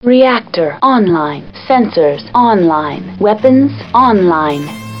Reactor online. Sensors online. Weapons online.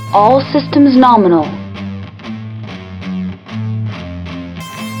 All systems nominal.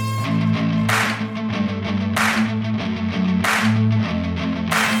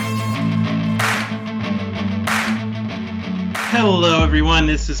 Hello everyone,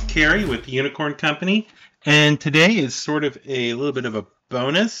 this is Carrie with the Unicorn Company, and today is sort of a little bit of a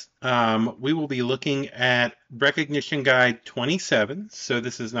bonus. We will be looking at Recognition Guide 27, so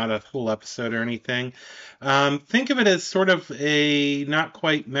this is not a full episode or anything. Think of it as sort of a not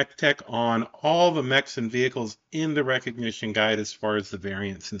quite mech tech on all the mechs and vehicles in the Recognition Guide as far as the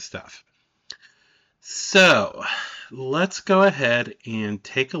variants and stuff. So let's go ahead and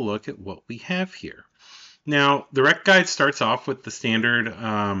take a look at what we have here. Now, the rec guide starts off with the standard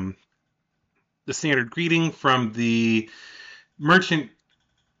greeting from the merchant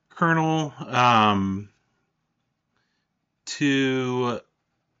colonel to.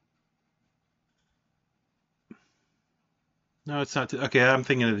 No, it's not. Okay, I'm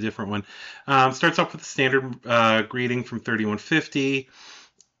thinking of a different one. Starts off with the standard greeting from 3150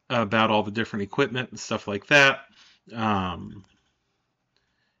 about all the different equipment and stuff like that.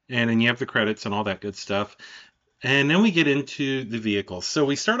 And then you have the credits and all that good stuff. And then we get into the vehicles. So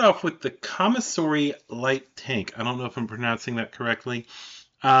we start off with the Commissary Light Tank. I don't know if I'm pronouncing that correctly.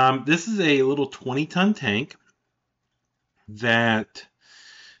 This is a little 20-ton tank that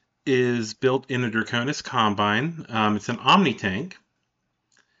is built in a Draconis Combine. It's an Omni tank.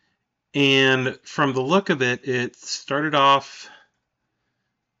 And from the look of it, it started off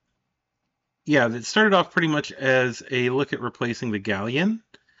pretty much as a look at replacing the Galleon.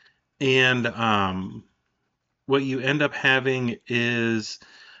 And what you end up having is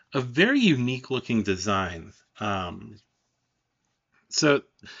a very unique looking design. So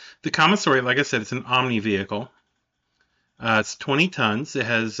the Commissary, like I said, it's an Omni vehicle. It's 20 tons. It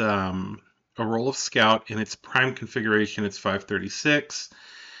has a role of Scout. In its prime configuration, it's 536.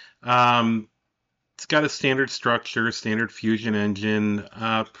 It's got a standard structure, standard fusion engine.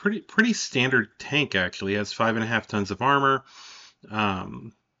 Pretty standard tank, actually. It has 5.5 tons of armor.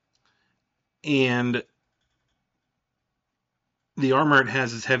 And the armor it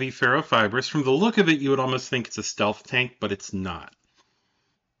has is heavy ferrofibrous. From the look of it, you would almost think it's a stealth tank, but it's not.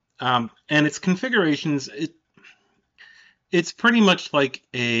 And its configurations, it's pretty much like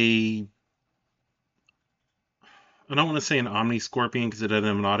I don't want to say an Omni Scorpion because it doesn't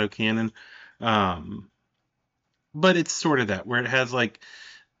have an autocannon, but it's sort of that, where it has like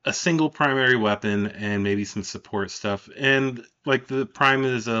a single primary weapon and maybe some support stuff. And like the prime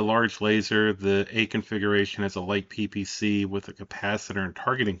is a large laser, the A configuration has a light PPC with a capacitor and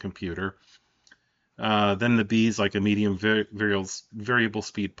targeting computer. Then the B is like a medium variable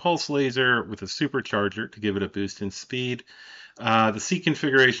speed pulse laser with a supercharger to give it a boost in speed. The C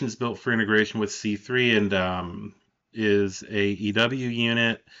configuration is built for integration with C3 and is a EW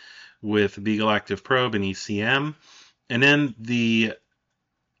unit with Beagle Active Probe and ECM. And then the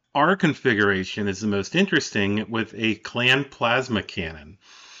R configuration is the most interesting with a Clan Plasma Cannon,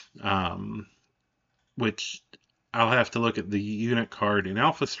 which I'll have to look at the unit card in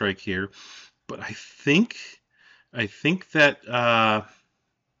Alpha Strike here, but I think that I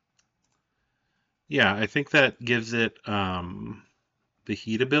think that gives it the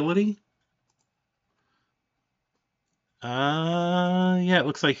heat ability. It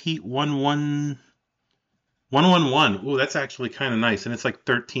looks like heat 111. Oh, that's actually kind of nice, and it's like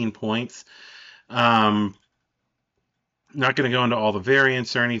 13 points. Not going to go into all the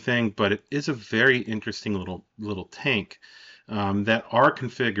variants or anything, but it is a very interesting little tank. That R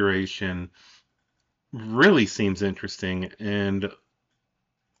configuration really seems interesting, and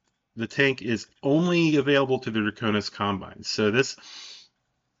the tank is only available to the Draconis Combine. So this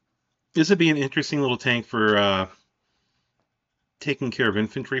would be an interesting little tank for taking care of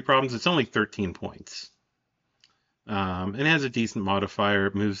infantry problems. It's only 13 points. And it has a decent modifier.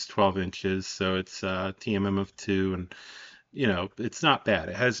 It moves 12 inches, so it's TMM of 2, and it's not bad.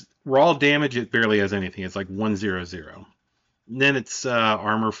 It has raw damage. It barely has anything. It's like 100. And then it's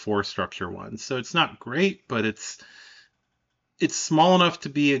armor 4, structure 1. So it's not great, but it's small enough to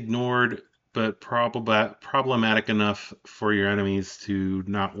be ignored, but problematic enough for your enemies to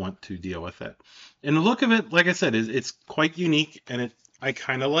not want to deal with it. And the look of it, like I said, it's quite unique, and I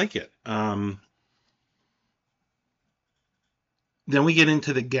kind of like it. Then we get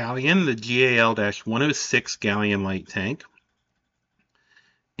into the Galleon, the GAL-106 Galleon light tank.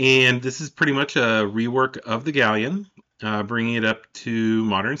 And this is pretty much a rework of the Galleon, bringing it up to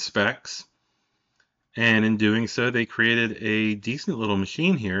modern specs. And in doing so, they created a decent little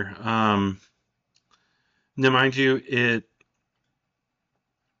machine here. Now, mind you,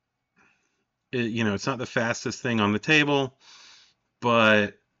 It's not the fastest thing on the table,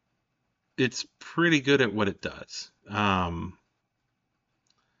 but it's pretty good at what it does.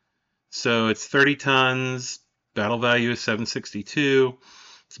 So it's 30 tons, battle value is 762.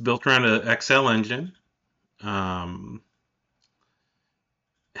 It's built around an XL engine. Has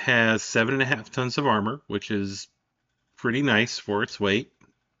 7.5 tons of armor, which is pretty nice for its weight.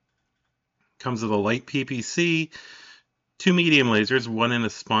 Comes with a light PPC, 2 medium lasers, one in a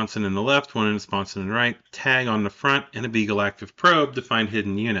sponson in the left, one in a sponson in the right, tag on the front, and a Beagle active probe to find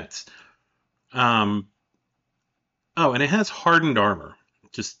hidden units. And it has hardened armor,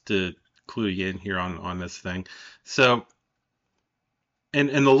 just to clue you in here on this thing. So, and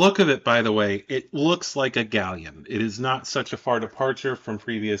the look of it, by the way, it looks like a galleon. It is not such a far departure from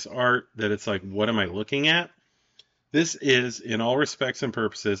previous art that it's like, what am I looking at? This is, in all respects and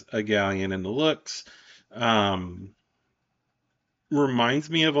purposes, a galleon in the looks. Reminds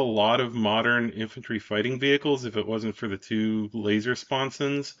me of a lot of modern infantry fighting vehicles if it wasn't for the 2 laser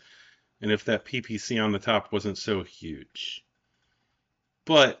sponsons and if that PPC on the top wasn't so huge.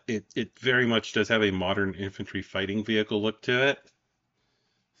 But it very much does have a modern infantry fighting vehicle look to it.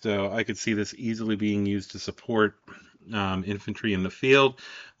 So I could see this easily being used to support infantry in the field.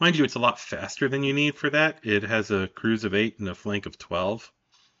 Mind you, it's a lot faster than you need for that. It has a cruise of 8 and a flank of 12.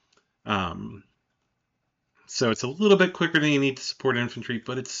 So it's a little bit quicker than you need to support infantry,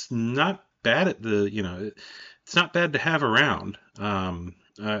 but it's not bad it's not bad to have around.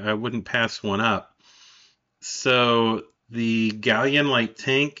 I wouldn't pass one up. So the Galleon light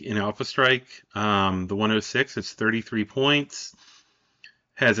tank in Alpha Strike, the 106, it's 33 points.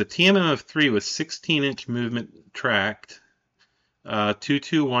 Has a TMM of 3 with 16-inch movement tracked.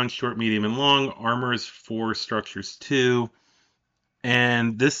 221 short, medium, and long. Armor is 4, structures 2.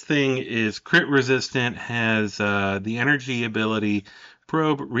 And this thing is crit resistant, has the energy ability,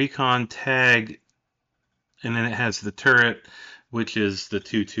 probe, recon, tag, and then it has the turret, which is the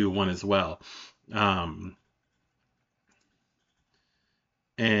 221 as well.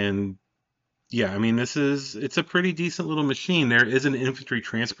 And yeah, I mean, it's a pretty decent little machine. There is an infantry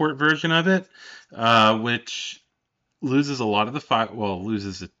transport version of it, which loses a lot of the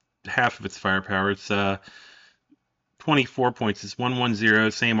loses half of its firepower. It's 24 points. It's 110,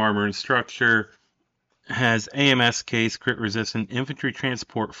 same armor and structure. Has AMS case, crit resistant, infantry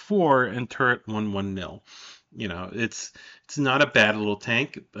transport 4, and turret 110. It's not a bad little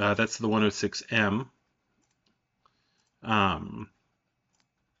tank. That's the 106M.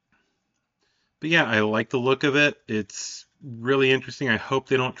 But yeah, I like the look of it. It's really interesting. I hope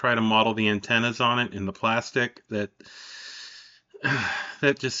they don't try to model the antennas on it in the plastic. That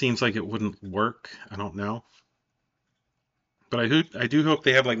just seems like it wouldn't work. I don't know. But I do hope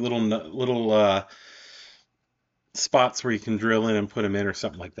they have like little spots where you can drill in and put them in or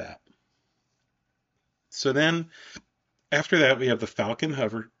something like that. So then, after that, we have the Falcon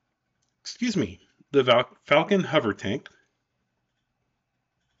Hover tank.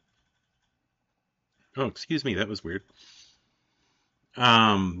 Oh, excuse me, that was weird.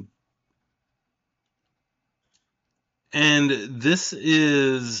 And this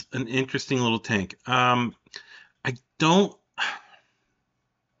is an interesting little tank. I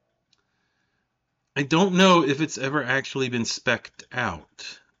don't know if it's ever actually been spec'd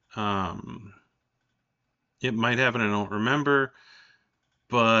out. It might have, and I don't remember,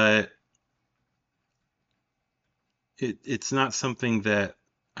 but it's not something that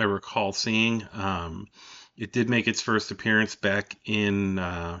I recall seeing. It did make its first appearance back in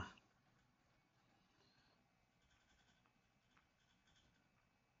I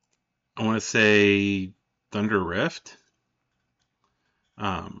want to say Thunder Rift.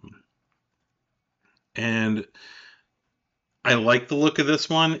 And I like the look of this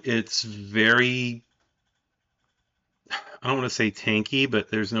one. It's very, I don't want to say tanky,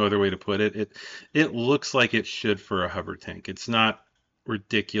 but there's no other way to put it. It looks like it should for a hover tank. It's not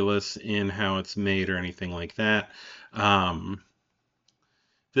ridiculous in how it's made or anything like that.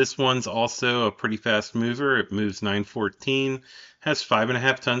 This one's also a pretty fast mover. It moves 914, has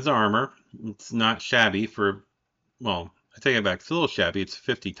 5.5 tons of armor. It's not shabby I take it back. It's a little shabby. It's a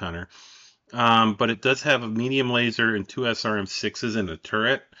 50 tonner. But it does have a medium laser and 2 SRM6s and a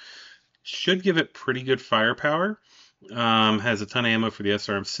turret. Should give it pretty good firepower. Has a ton of ammo for the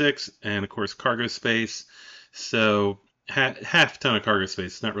SRM6 and, of course, cargo space. So half ton of cargo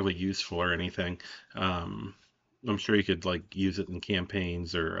space. It's not really useful or anything. I'm sure you could use it in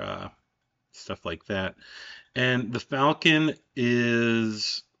campaigns or stuff like that. And the Falcon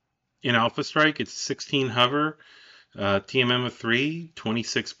is in Alpha Strike. It's 16 hover. TMM of 3,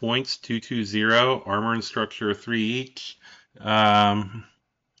 26 points, 220, armor and structure of 3 each.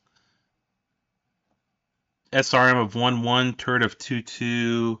 SRM of 1-1, turret of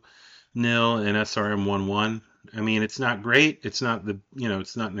 2-2, nil, and SRM 1-1. I mean, it's not great. It's not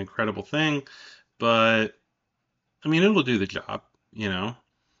it's not an incredible thing, but I mean, it'll do the job, you know.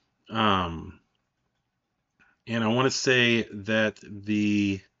 Um, and I want to say that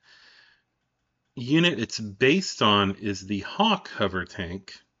the unit it's based on is the Hawk hover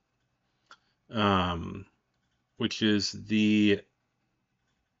tank, um, which is the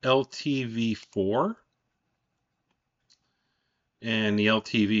LTV4. And the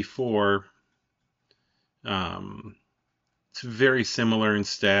LTV4, it's very similar in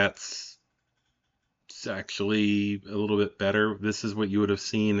stats. It's actually a little bit better. This is what you would have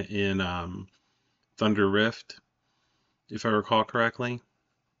seen in Thunder Rift, if I recall correctly.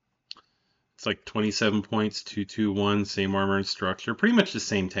 It's like 27 points, 221, same armor and structure. Pretty much the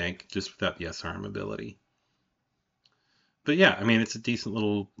same tank, just without the SRM ability. But yeah, I mean, it's a decent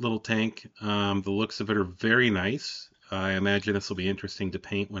little tank. The looks of it are very nice. I imagine this will be interesting to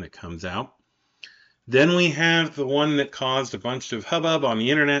paint when it comes out. Then we have the one that caused a bunch of hubbub on the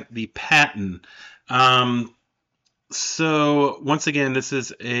internet, the Patton. So once again, this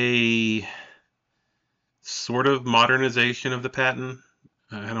is a sort of modernization of the Patton.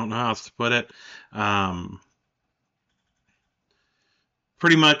 I don't know how else to put it.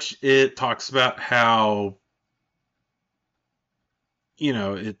 Pretty much it talks about how,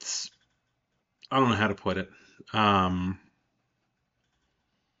 it's, I don't know how to put it.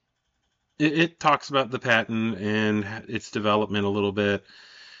 It talks about the Patton and its development a little bit.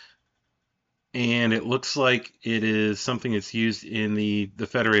 And it looks like it is something that's used in the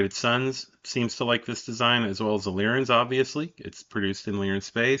Federated Suns. Seems to like this design, as well as the Lyrans, obviously. It's produced in Lyran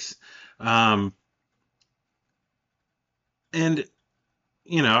space. And,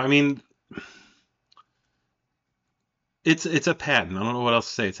 I mean, it's a Patton. I don't know what else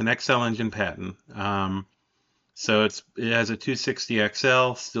to say. It's an XL engine Patton. So it has a 260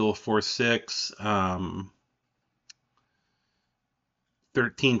 XL, still 4.6.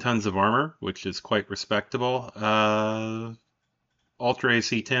 13 tons of armor, which is quite respectable. Ultra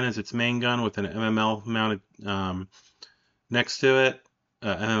AC-10 is its main gun with an MML mounted next to it.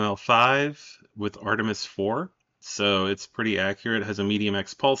 MML-5 with Artemis 4. So it's pretty accurate. It has a medium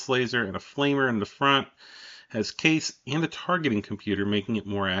X pulse laser and a flamer in the front. Has case and a targeting computer, making it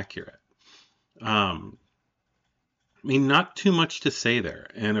more accurate. I mean, not too much to say there.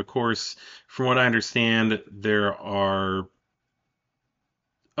 And of course, from what I understand, there are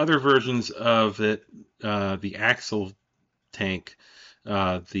other versions of it, the Axle tank,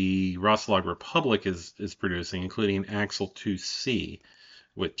 the Roslog Republic is producing, including Axle 2C,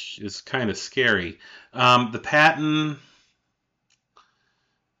 which is kind of scary. The Patton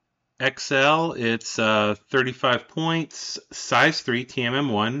XL, it's 35 points, size 3,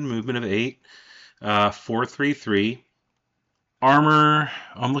 TMM1, movement of 8, 433. Armor,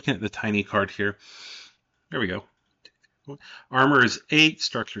 I'm looking at the tiny card here. There we go. Armor is 8,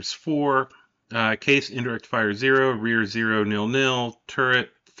 structure's 4, case indirect fire 0, rear 0, 0, turret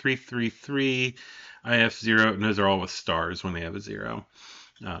 333, IF 0, and those are all with stars when they have a 0.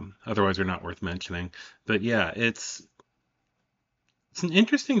 Otherwise, they're not worth mentioning. But yeah, it's an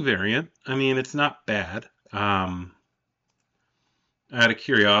interesting variant. I mean, it's not bad. Out of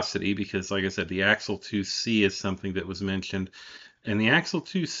curiosity, because like I said, the Axle 2C is something that was mentioned. And the Axle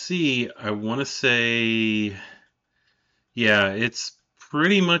 2C, I want to say, yeah, it's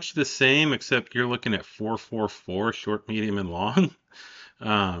pretty much the same, except you're looking at 444, short, medium, and long.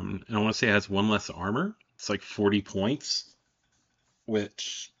 And I want to say it has one less armor. It's like 40 points,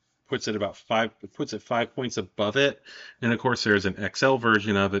 which puts it 5 points above it. And of course, there's an XL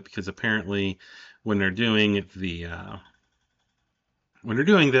version of it, because apparently when they're doing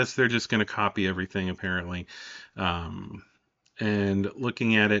this, they're just going to copy everything, apparently. And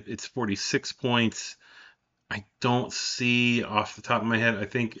looking at it, it's 46 points. I don't see off the top of my head. I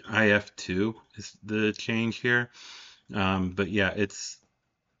think IF2 is the change here. But yeah, it's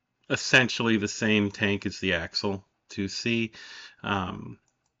essentially the same tank as the Axle 2C.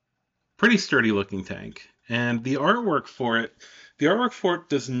 Pretty sturdy looking tank. And the artwork for it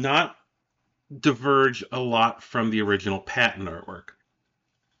does not diverge a lot from the original Patton artwork.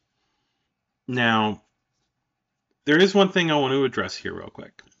 Now, there is one thing I want to address here real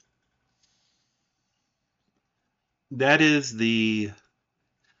quick. That is the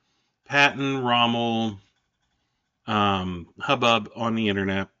Patton Rommel hubbub on the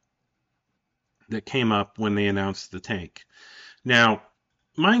internet that came up when they announced the tank. Now,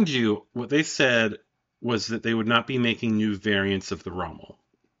 mind you, what they said was that they would not be making new variants of the Rommel.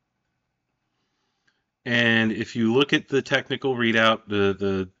 And if you look at the technical readout,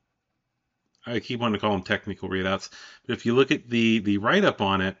 the I keep wanting to call them technical readouts, but if you look at the write-up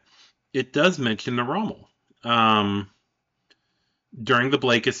on it, it does mention the Rommel. During the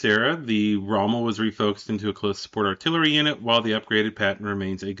Blakist era, the Rommel was refocused into a close support artillery unit, while the upgraded Patton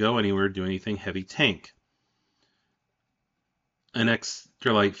remains a go-anywhere, do anything heavy tank. An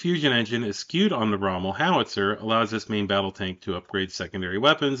extra light fusion engine is skewed on the Rommel howitzer, allows this main battle tank to upgrade secondary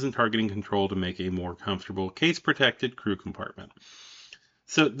weapons and targeting control to make a more comfortable case-protected crew compartment.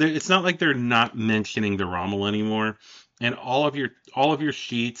 So it's not like they're not mentioning the Rommel anymore, and all of your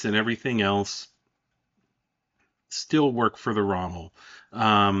sheets and everything else still work for the Rommel.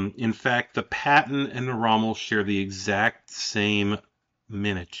 In fact, the Patton and the Rommel share the exact same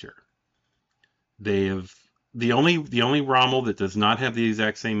miniature. They have the only Rommel that does not have the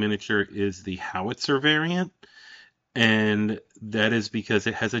exact same miniature is the howitzer variant, and that is because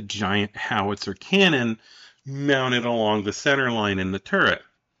it has a giant howitzer cannon mounted along the center line in the turret.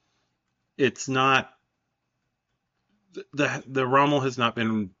 It's not the Rommel has not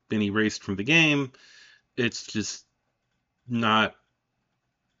been erased from the game. It's just not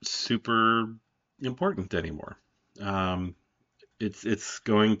super important anymore. It's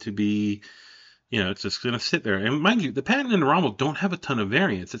going to be, it's just going to sit there. And mind you, the Patton and the Rommel don't have a ton of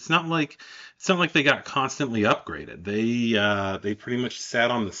variants. It's not like they got constantly upgraded. They pretty much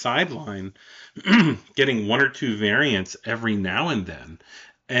sat on the sideline, getting one or two variants every now and then.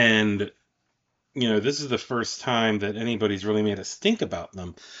 And this is the first time that anybody's really made a stink about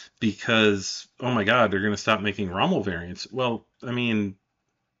them because, oh my God, they're going to stop making Rommel variants. Well, I mean,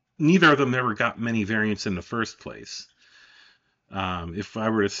 neither of them ever got many variants in the first place. If I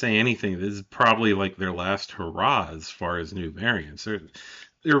were to say anything, this is probably like their last hurrah as far as new variants.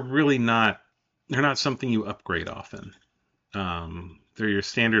 They're really not. They're not something you upgrade often. They're your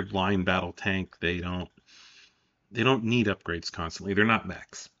standard line battle tank. They don't need upgrades constantly. They're not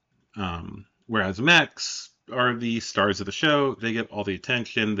mechs. Whereas mechs are the stars of the show. They get all the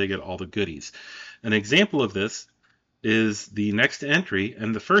attention. They get all the goodies. An example of this is the next entry,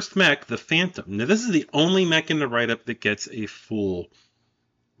 and the first mech, the Phantom. Now, this is the only mech in the write-up that gets a full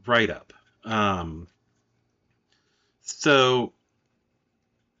write-up. So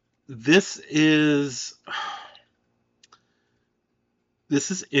this is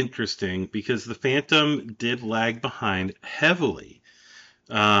interesting because the Phantom did lag behind heavily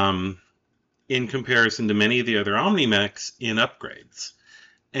in comparison to many of the other Omni-mechs in upgrades.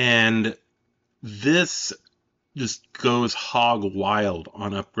 And this just goes hog wild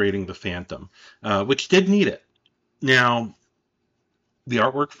on upgrading the Phantom, which did need it. Now, the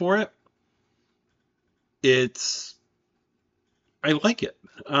artwork for it, I like it.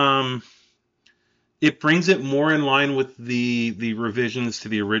 It brings it more in line with the revisions to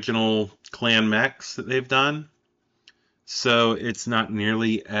the original clan mechs that they've done. So it's not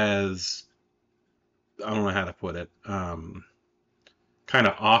nearly as, I don't know how to put it, kind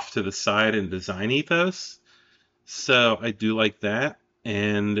of off to the side in design ethos. So I do like that,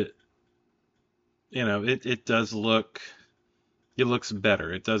 and it does look, it looks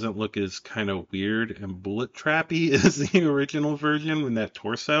better. It doesn't look as kind of weird and bullet trappy as the original version with that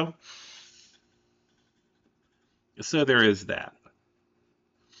torso. So there is that.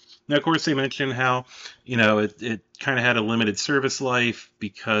 Now, of course, they mentioned how, it kind of had a limited service life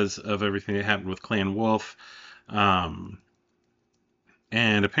because of everything that happened with Clan Wolf. And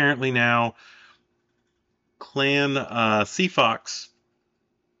apparently now, Clan Seafox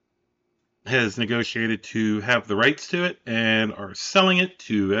has negotiated to have the rights to it and are selling it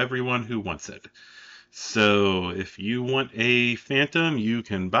to everyone who wants it. So if you want a Phantom, you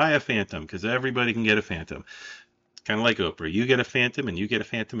can buy a Phantom because everybody can get a Phantom. Kind of like Oprah. You get a Phantom, and you get a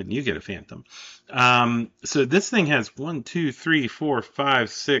Phantom, and you get a Phantom. So this thing has 1, 2, 3, 4, 5,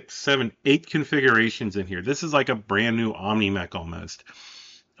 6, 7, 8 configurations in here. This is like a brand new Omni-mech almost.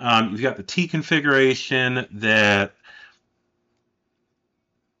 You've got the T configuration that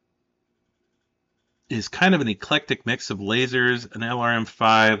is kind of an eclectic mix of lasers, an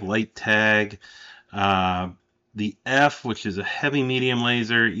LRM-5, light tag, the F, which is a heavy medium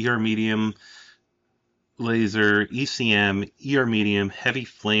laser, ER medium laser, ECM, ER medium, heavy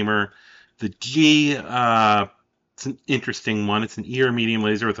flamer. The G, it's an interesting one. It's an ER medium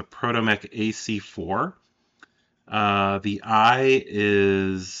laser with a Protomech AC4. The I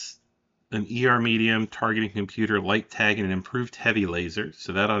is an ER medium targeting computer, light tag, and an improved heavy laser.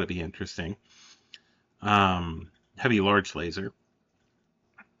 So that ought to be interesting. Heavy large laser.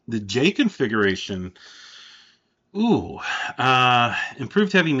 The J configuration,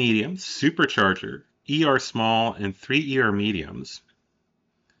 improved heavy medium, supercharger, ER small, and 3 ER mediums.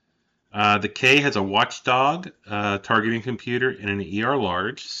 The K has a watchdog targeting computer and an ER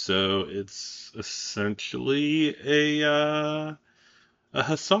large, so it's essentially a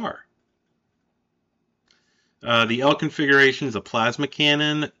Hussar. The L configuration is a plasma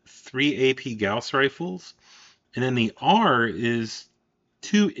cannon, 3 AP Gauss rifles, and then the R is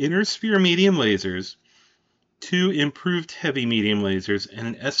 2 inner sphere medium lasers, 2 improved heavy medium lasers, and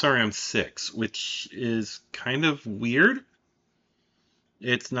an SRM-6, which is kind of weird.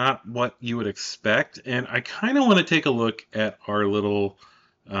 It's not what you would expect, and I kind of want to take a look at our little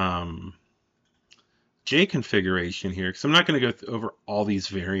um, J configuration here, because I'm not going to go over all these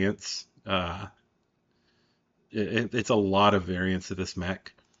variants. It's a lot of variants of this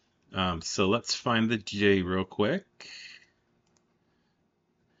mech. So let's find the J real quick.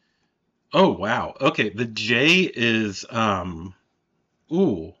 Oh, wow. Okay, the J is,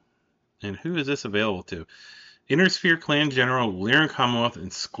 ooh, and who is this available to? Inner Sphere Clan General, Lyran Commonwealth,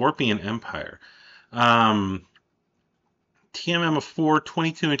 and Scorpion Empire. TMM of 4,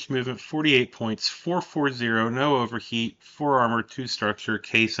 22-inch movement, 48 points, 440, no overheat, 4 armor, 2 structure,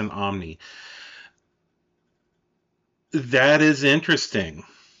 case, and Omni. That is interesting.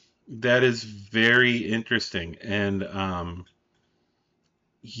 That is very interesting. And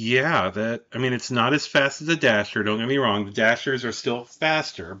yeah, I mean, it's not as fast as a Dasher, don't get me wrong. The Dashers are still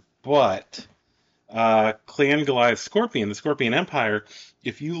faster, but Clan Goliath Scorpion, the Scorpion Empire,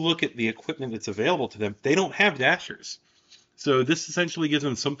 if you look at the equipment that's available to them, they don't have Dashers. So this essentially gives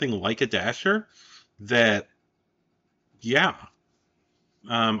them something like a Dasher that, yeah,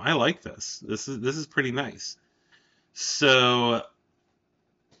 I like this. This is pretty nice. So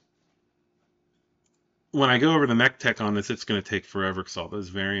when I go over the mech tech on this, it's going to take forever because all those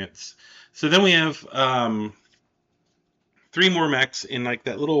variants. So then we have 3 more mechs in like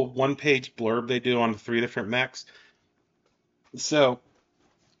that little 1-page blurb they do on 3 different mechs. So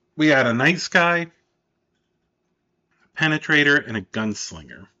we had a Night Sky, Penetrator, and a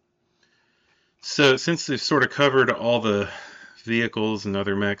Gunslinger. So since they've sort of covered all the vehicles and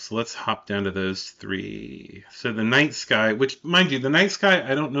other mechs, let's hop down to those 3. So the Night Sky, which, mind you, the Night Sky,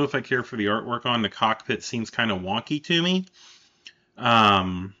 I don't know if I care for the artwork on. The cockpit seems kind of wonky to me.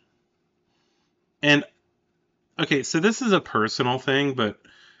 And, okay, so this is a personal thing, but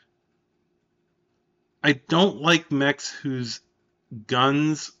I don't like mechs whose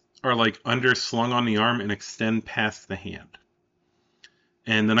guns are like underslung on the arm and extend past the hand.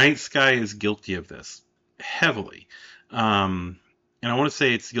 And the Night Sky is guilty of this heavily. And I want to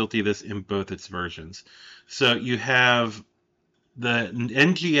say it's guilty of this in both its versions. So you have the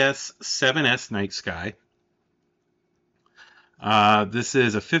NGS 7S Night Sky. This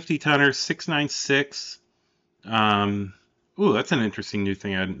is a 50-tonner, 696. Ooh, that's an interesting new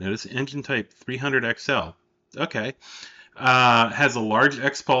thing I didn't notice. Engine type 300XL. Okay. Has a large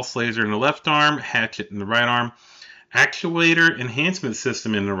X-pulse laser in the left arm, hatchet in the right arm, actuator enhancement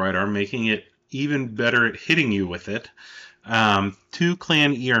system in the right arm, making it even better at hitting you with it. 2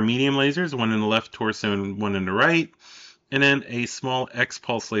 Clan ER medium lasers, one in the left torso and one in the right, and then a small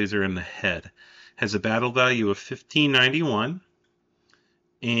X-pulse laser in the head. Has a battle value of 1591,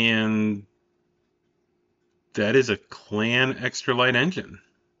 and that is a Clan extra light engine.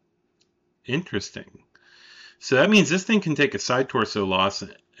 Interesting. So that means this thing can take a side torso loss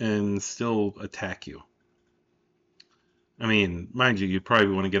and still attack you. I mean, mind you, you'd probably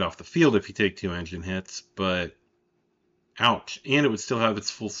want to get off the field if you take 2 engine hits, but ouch. And it would still have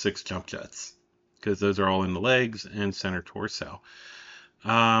its full 6 jump jets, because those are all in the legs and center torso.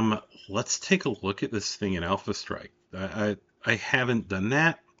 Let's take a look at this thing in Alpha Strike. I haven't done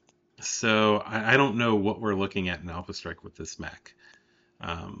that, so I don't know what we're looking at in Alpha Strike with this mech.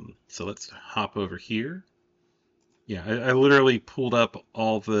 So let's hop over here. Yeah, I literally pulled up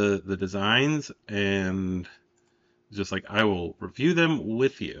all the designs and just like, I will review them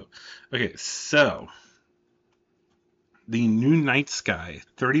with you. Okay, so the new Night Sky,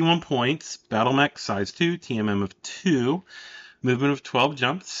 31 points, Battle Mech size 2, TMM of 2, movement of 12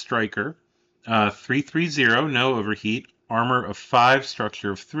 jump, striker, 330, no overheat, armor of 5,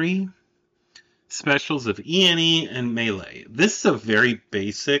 structure of 3, specials of ENE and melee. This is a very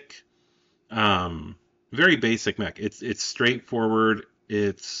basic mech. It's straightforward.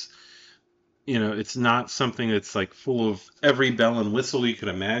 It's, you know, it's not something that's like full of every bell and whistle you could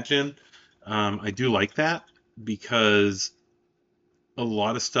imagine. I do like that because a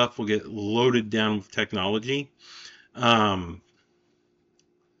lot of stuff will get loaded down with technology. So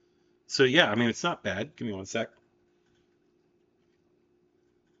yeah, I mean, it's not bad. Give me one sec.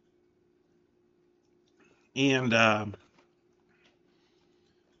 And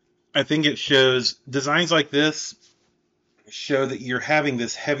I think it shows designs like this show that you're having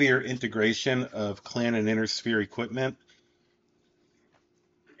this heavier integration of clan and inner sphere equipment.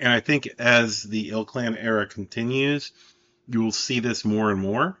 And I think as the ill clan era continues, you will see this more and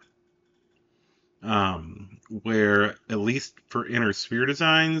more. Where at least for inner sphere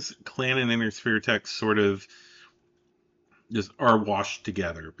designs, clan and inner sphere text sort of just are washed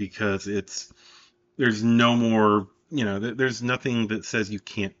together because there's no more, there's nothing that says you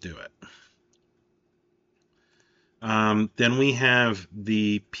can't do it. Then we have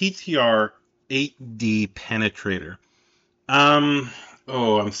the PTR 8D penetrator. I'm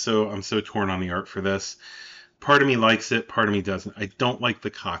so torn on the art for this. Part of me likes it, part of me doesn't. I don't like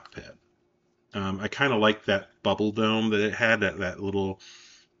the cockpit. I kind of like that bubble dome that it had, that little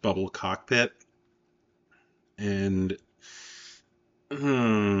bubble cockpit. And I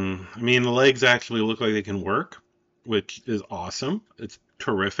mean, the legs actually look like they can work, which is awesome. It's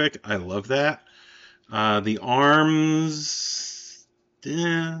terrific. I love that. The arms,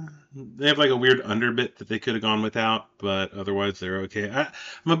 they have like a weird underbit that they could have gone without, but otherwise they're okay.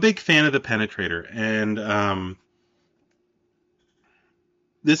 I'm a big fan of the penetrator, and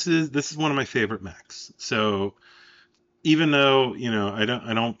this is one of my favorite mechs. So even though I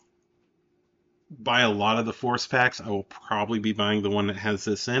don't buy a lot of the Force packs, I will probably be buying the one that has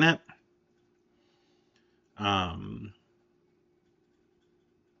this in it. I'm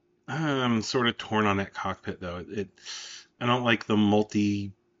sort of torn on that cockpit though. I don't like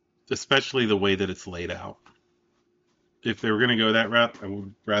the especially the way that it's laid out. If they were going to go that route, I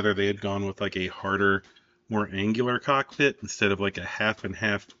would rather they had gone with like a harder, more angular cockpit instead of like a half and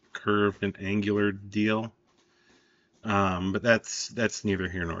half curved and angular deal. But that's neither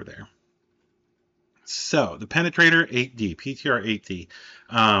here nor there. So the penetrator 8D, PTR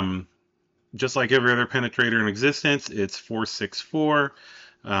 8D. Just like every other penetrator in existence, it's 464.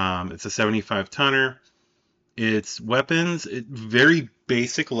 It's a 75 tonner. Its weapons, very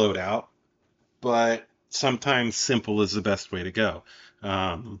basic loadout, but sometimes simple is the best way to go.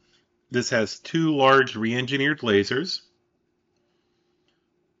 This has 2 large re-engineered lasers,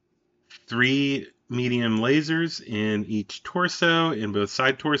 3 medium lasers in each torso, in both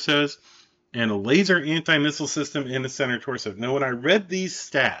side torsos, and a laser anti-missile system in the center torso. Now, when I read these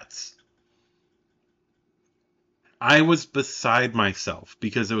stats, I was beside myself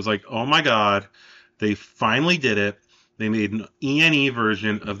because it was like, oh my god, they finally did it. They made an ENE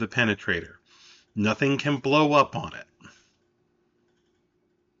version of the penetrator. Nothing can blow up on it.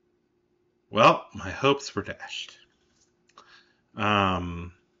 Well, my hopes were dashed.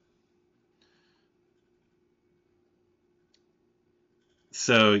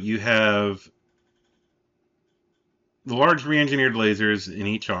 So you have the large re-engineered lasers in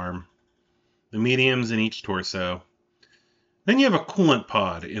each arm, the mediums in each torso. Then you have a coolant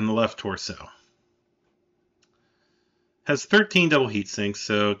pod in the left torso. Has 13 double heat sinks,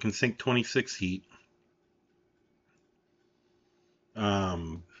 so it can sink 26 heat.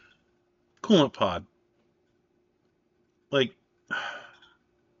 Coolant pod. Like,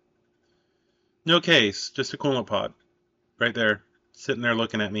 no case, just a coolant pod. Right there, sitting there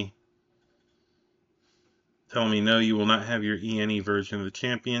looking at me. Telling me, no, you will not have your ENE version of the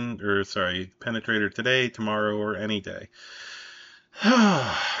penetrator today, tomorrow, or any day.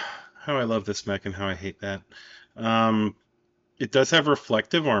 How I love this mech and how I hate that. It does have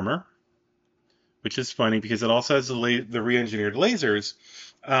reflective armor, which is funny because it also has the re-engineered lasers,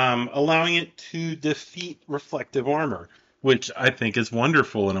 allowing it to defeat reflective armor, which I think is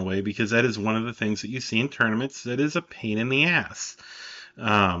wonderful in a way because that is one of the things that you see in tournaments that is a pain in the ass.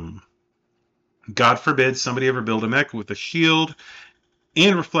 God forbid somebody ever build a mech with a shield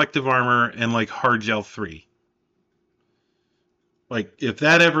and reflective armor and like hard gel 3. Like, if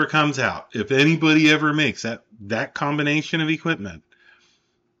that ever comes out, if anybody ever makes that combination of equipment,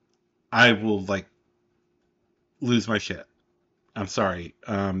 I will, like, lose my shit. I'm sorry.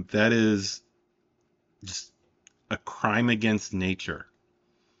 That is just a crime against nature.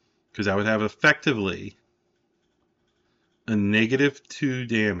 Because I would have effectively a -2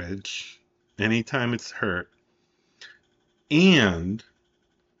 damage anytime it's hurt and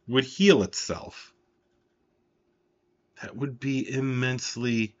would heal itself. That would be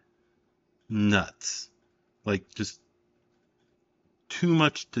immensely nuts. Like, just too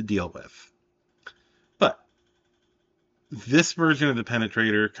much to deal with. But this version of the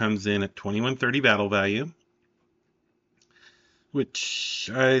penetrator comes in at 2130 battle value, which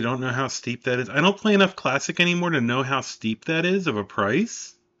I don't know how steep that is. I don't play enough Classic anymore to know how steep that is of a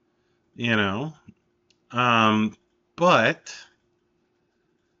price. But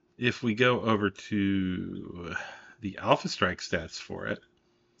if we go over to the Alpha Strike stats for it,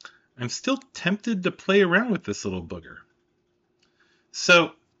 I'm still tempted to play around with this little booger.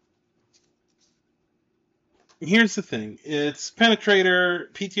 So here's the thing. It's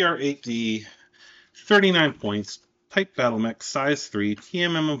Penetrator, PTR 8D, 39 points, Type Battle Mech, size 3,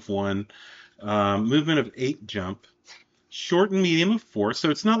 TMM of 1, movement of 8 jump, short and medium of 4, so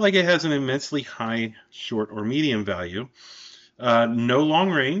it's not like it has an immensely high short or medium value. No long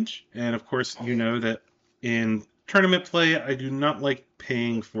range, and of course you know that in tournament play I do not like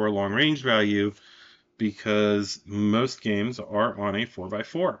paying for a long range value because most games are on a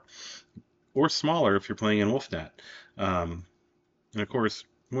 4x4 or smaller if you're playing in WolfNet. And of course,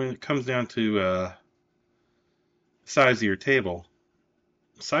 when it comes down to size of your table,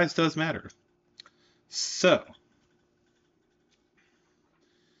 size does matter. So,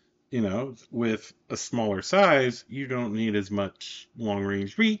 with a smaller size, you don't need as much long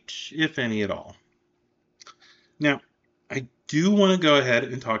range reach, if any at all. Now, I do want to go ahead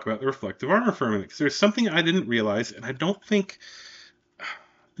and talk about the reflective armor for a minute, because there's something I didn't realize, and I don't think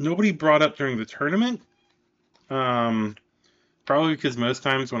nobody brought up during the tournament. Probably because most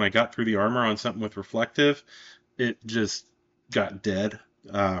times when I got through the armor on something with reflective, it just got dead.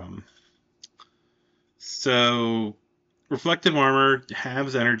 So reflective armor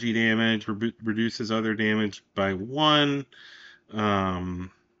halves energy damage, reduces other damage by 1.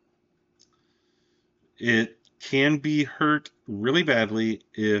 It can be hurt really badly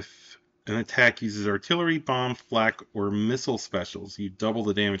if an attack uses artillery, bomb, flak, or missile specials. You double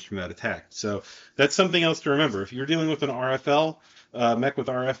the damage from that attack. So that's something else to remember. If you're dealing with an RFL, mech with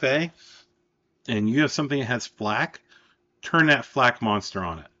RFA, and you have something that has flak, turn that flak monster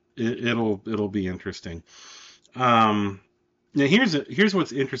on it. It'll be interesting. Now here's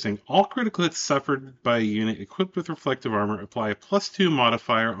what's interesting. All critical hits suffered by a unit equipped with reflective armor apply a +2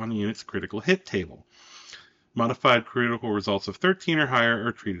 modifier on the unit's critical hit table. Modified critical results of 13 or higher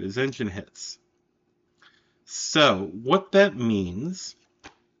are treated as engine hits. So what that means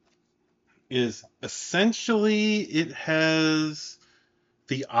is essentially it has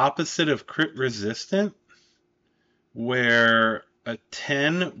the opposite of crit resistant, where a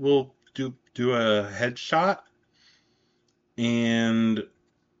 10 will do a headshot and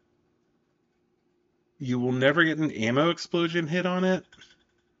you will never get an ammo explosion hit on it,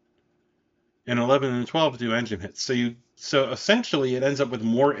 and 11 and 12 do engine hits. So essentially it ends up with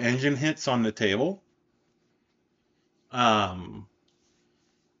more engine hits on the table. But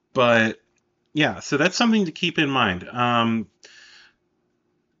yeah, so that's something to keep in mind.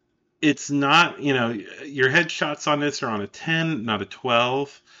 It's not, your headshots on this are on a 10, not a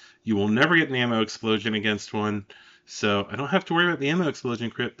 12. You will never get an ammo explosion against one. So I don't have to worry about the ammo explosion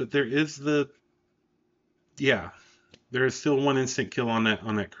crit, but there is there is still one instant kill on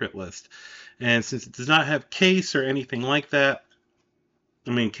that crit list. And since it does not have case or anything like that,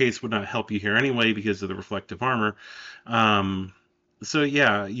 I mean, case would not help you here anyway because of the reflective armor. So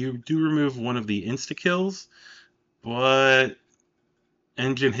yeah, you do remove one of the insta kills, but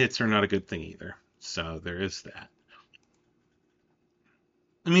engine hits are not a good thing either. So there is that.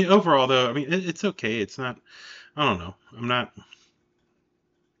 I mean, overall though, I mean, it's okay. It's not, I don't know. I'm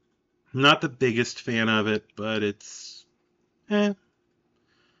not the biggest fan of it, but it's, Then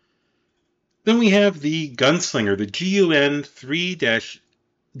we have the Gunslinger, the GUN-3ERD.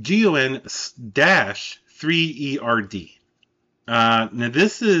 Now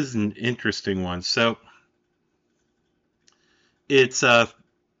this is an interesting one. So it's a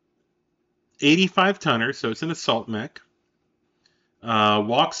 85 tonner, so it's an assault mech.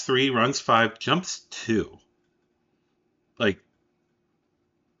 Walks 3, runs 5, jumps 2. Like,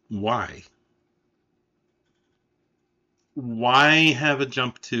 why? Why have a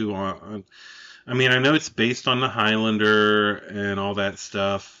jump 2 on? I mean, I know it's based on the Highlander and all that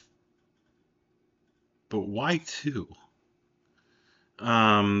stuff, but why 2?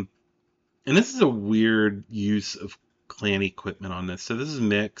 And this is a weird use of clan equipment on this. So this is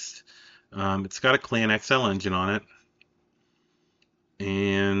mixed. It's got a Clan XL engine on it.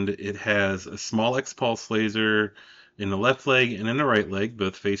 And it has a small X-Pulse laser in the left leg and in the right leg,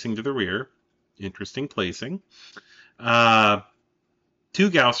 both facing to the rear. Interesting placing. 2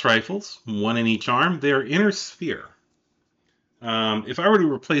 Gauss rifles, 1 in each arm. They're inner sphere. If I were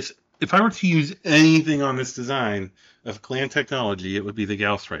to use anything on this design of Clan technology, it would be the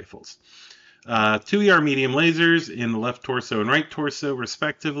Gauss rifles. 2 ER medium lasers in the left torso and right torso,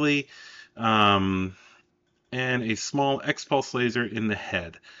 respectively, and a small X-Pulse laser in the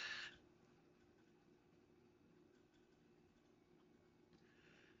head.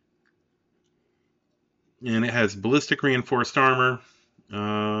 And it has ballistic reinforced armor,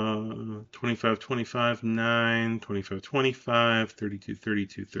 25, 25, 9, 25, 25, 32,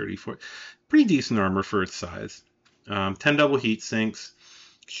 32, 34. Pretty decent armor for its size. 10 double heat sinks.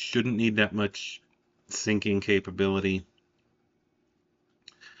 Shouldn't need that much sinking capability.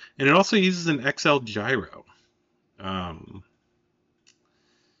 And it also uses an XL gyro.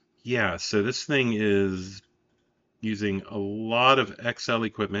 Yeah, so this thing is using a lot of XL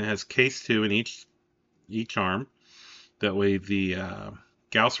equipment. It has case 2 in each arm. That way the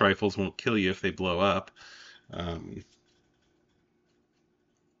Gauss rifles won't kill you if they blow up. Um,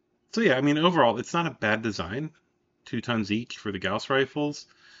 so yeah, I mean, overall, it's not a bad design. 2 tons each for the Gauss rifles.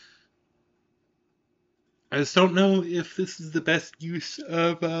 I just don't know if this is the best use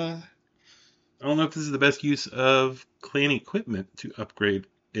of. I don't know if this is the best use of clan equipment to upgrade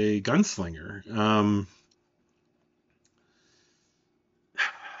a gunslinger.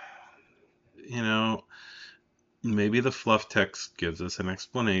 You know, maybe the fluff text gives us an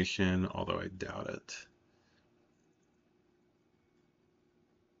explanation, although I doubt it.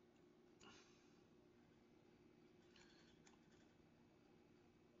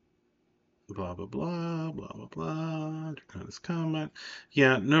 Blah blah blah blah blah blah. Draconis comment.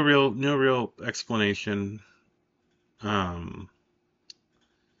 Yeah, no real explanation. Um,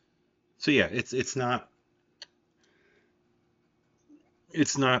 so yeah, it's not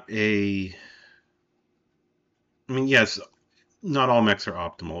a. I mean, yes, not all mechs are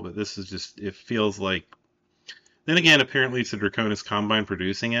optimal, but this is just, it feels like. Then again, apparently it's the Draconis Combine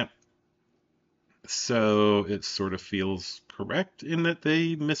producing it, so it sort of feels correct in that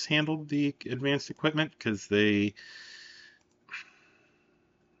they mishandled the advanced equipment because they.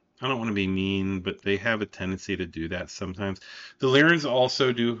 I don't want to be mean, but they have a tendency to do that sometimes. The Lyrans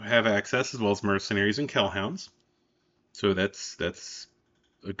also do have access, as well as mercenaries and Kellhounds, so that's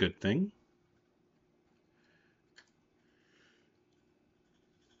a good thing.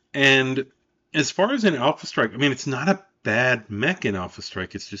 And as far as an Alpha Strike, I mean, it's not a bad mech in Alpha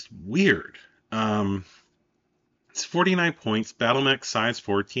Strike. It's just weird. It's 49 points, battle mech size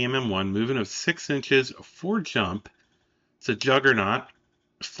 4, TMM1, movement of 6 inches, 4 jump. It's a juggernaut,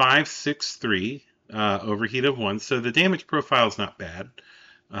 563, overheat of 1. So the damage profile is not bad.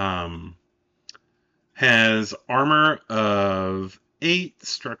 Has armor of 8,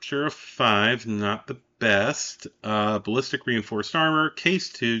 structure of 5, not the best. Ballistic reinforced armor, case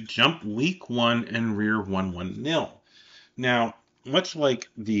 2, jump weak 1, and rear 1 nil. Now, much like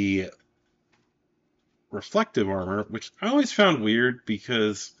the reflective armor, which I always found weird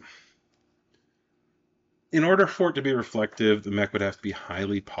because in order for it to be reflective, the mech would have to be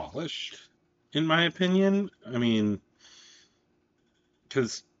highly polished, in my opinion. I mean,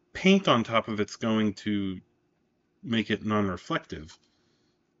 because paint on top of it's going to make it non-reflective,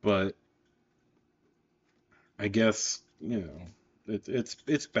 but I guess, it's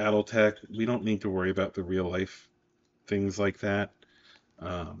BattleTech. We don't need to worry about the real life things like that.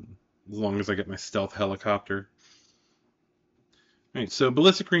 As long as I get my stealth helicopter. All right, so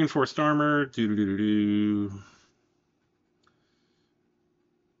ballistic reinforced armor.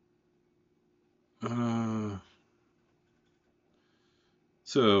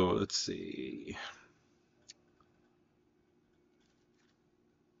 So let's see.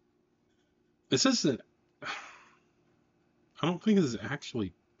 This isn't. I don't think this is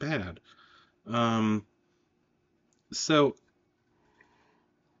actually bad. So,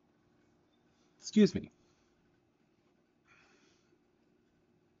 excuse me.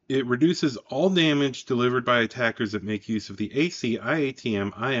 It reduces all damage delivered by attackers that make use of the AC, IATM,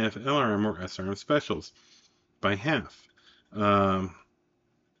 IF, LRM, or SRM specials by half.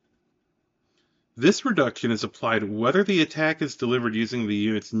 This reduction is applied whether the attack is delivered using the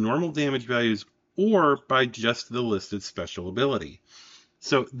unit's normal damage values or by just the listed special ability.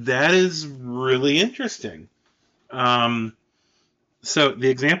 So that is really interesting. So the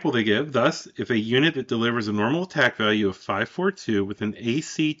example they give, thus, if a unit that delivers a normal attack value of 542 with an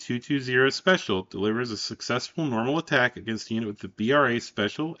AC 220 special delivers a successful normal attack against a unit with the BRA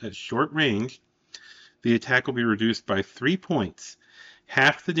special at short range, the attack will be reduced by 3 points,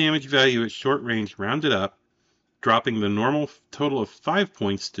 half the damage value at short range rounded up, dropping the normal total of 5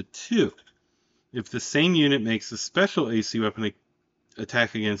 points to 2. If the same unit makes a special AC weapon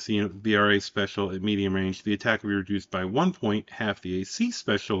attack against the unit with BRA special at medium range, the attack will be reduced by 1 point, half the AC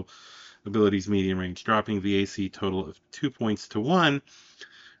special ability's medium range, dropping the AC total of 2 points to 1.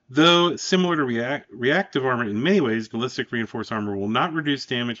 Though similar to reactive armor in many ways, ballistic reinforced armor will not reduce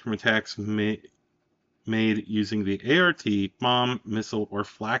damage from attacks made using the ART, bomb, missile, or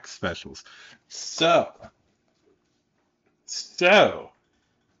flak specials. So,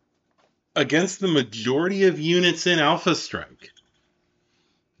 against the majority of units in Alpha Strike,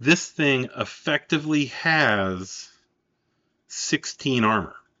 this thing effectively has 16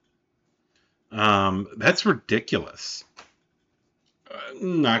 armor. That's ridiculous.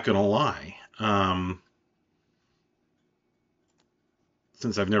 Not gonna lie.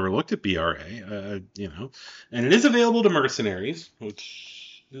 Since I've never looked at BRA, and it is available to mercenaries,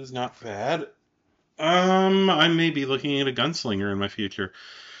 which is not bad. I may be looking at a gunslinger in my future.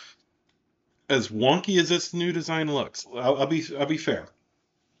 As wonky as this new design looks, I'll be fair.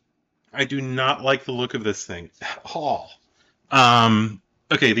 I do not like the look of this thing at all. Um,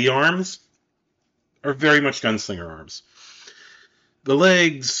 okay, the arms are very much gunslinger arms. The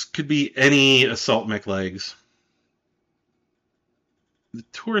legs could be any assault mech legs. The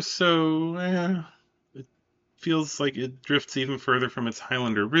torso, it feels like it drifts even further from its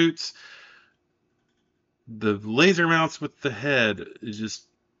Highlander roots. The laser mounts with the head, it just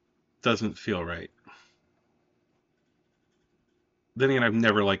doesn't feel right. Then again, I've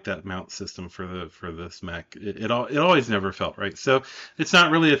never liked that mount system for this mech. It always never felt right. So it's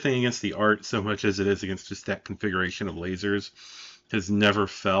not really a thing against the art so much as it is against just that configuration of lasers. Has never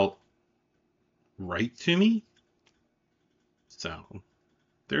felt right to me. So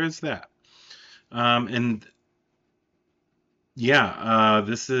there is that. And yeah,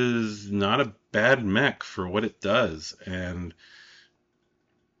 this is not a bad mech for what it does, and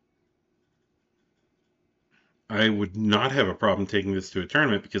I would not have a problem taking this to a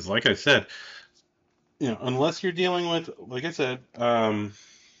tournament because, like I said, unless you're dealing with, like I said,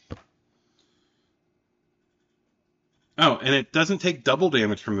 oh, and it doesn't take double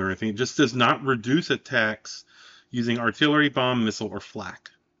damage from anything. It just does not reduce attacks using artillery, bomb, missile, or flak.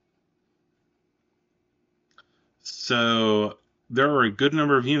 So there are a good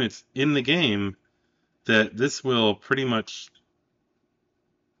number of units in the game that this will pretty much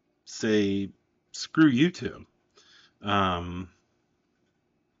say screw you to. Um,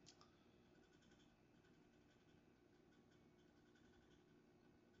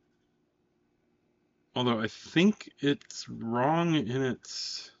 Although I think it's wrong in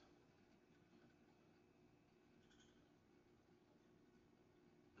its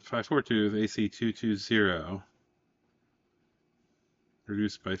 542 with AC 220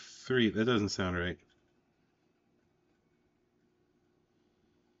 reduced by 3. That doesn't sound right.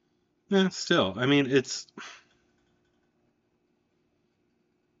 Yeah, still. I mean, it's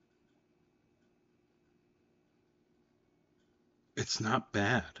not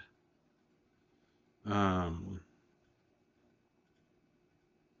bad. Um,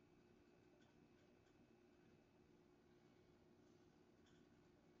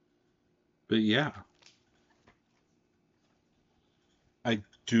 but yeah, I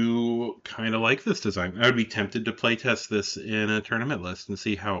do kind of like this design. I would be tempted to playtest this in a tournament list and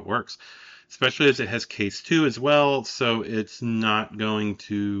see how it works, especially as it has case 2 as well, so it's not going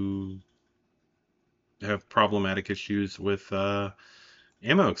to have problematic issues with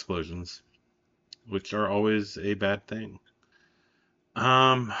ammo explosions, which are always a bad thing.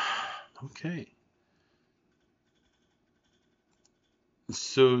 Um, okay.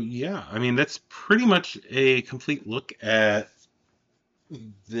 So yeah, I mean that's pretty much a complete look at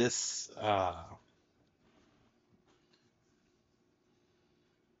this at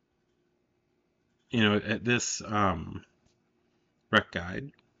this rec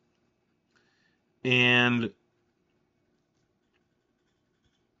guide. And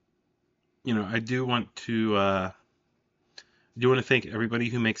I do want to thank everybody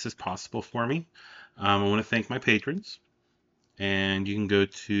who makes this possible for me. I want to thank my patrons. And you can go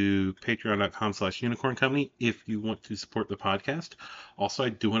to patreon.com/unicorn company if you want to support the podcast. Also, I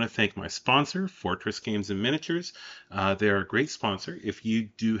do want to thank my sponsor, Fortress Games and Miniatures. They are a great sponsor. If you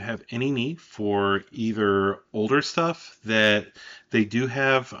do have any need for either older stuff that they do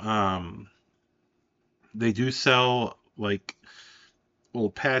have, they do sell like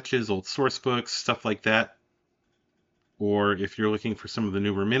old patches, old source books, stuff like that. Or if you're looking for some of the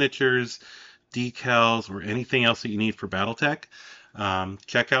newer miniatures, decals, or anything else that you need for Battletech,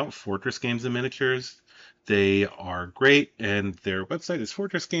 check out Fortress Games and Miniatures. They are great, and their website is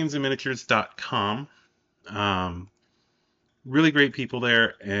fortressgamesandminiatures.com. Really great people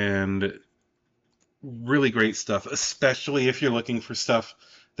there, and really great stuff, especially if you're looking for stuff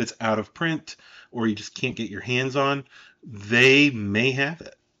that's out of print or you just can't get your hands on. They may have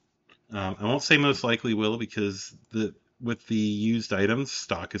it. I won't say most likely will because with the used items,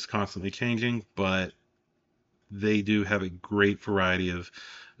 stock is constantly changing, but they do have a great variety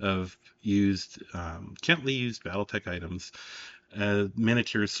of used, gently used BattleTech items,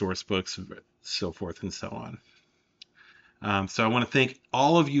 miniatures, source books, so forth and so on. So I want to thank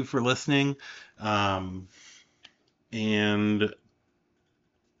all of you for listening, and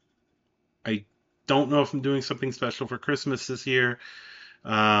I don't know if I'm doing something special for Christmas this year.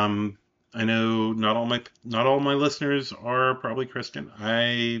 I know not all my listeners are probably Christian.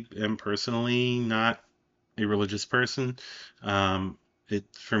 I am personally not a religious person. It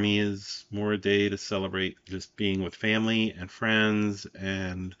for me is more a day to celebrate just being with family and friends,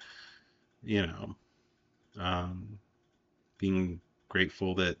 and you know, um, being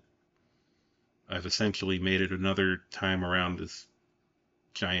grateful that I've essentially made it another time around this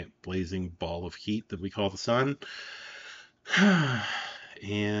giant blazing ball of heat that we call the sun.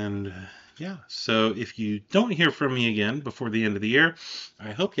 And yeah, so if you don't hear from me again before the end of the year,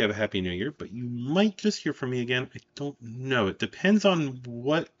 I hope you have a happy new year, but you might just hear from me again. I don't know. It depends on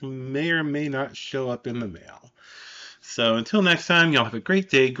what may or may not show up in the mail. So until next time, y'all have a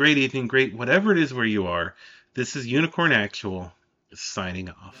great day, great evening, great whatever it is where you are. This is Unicorn Actual signing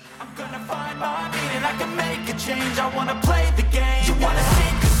off. I'm gonna find my meaning, I can make a change, I wanna play the game. You wanna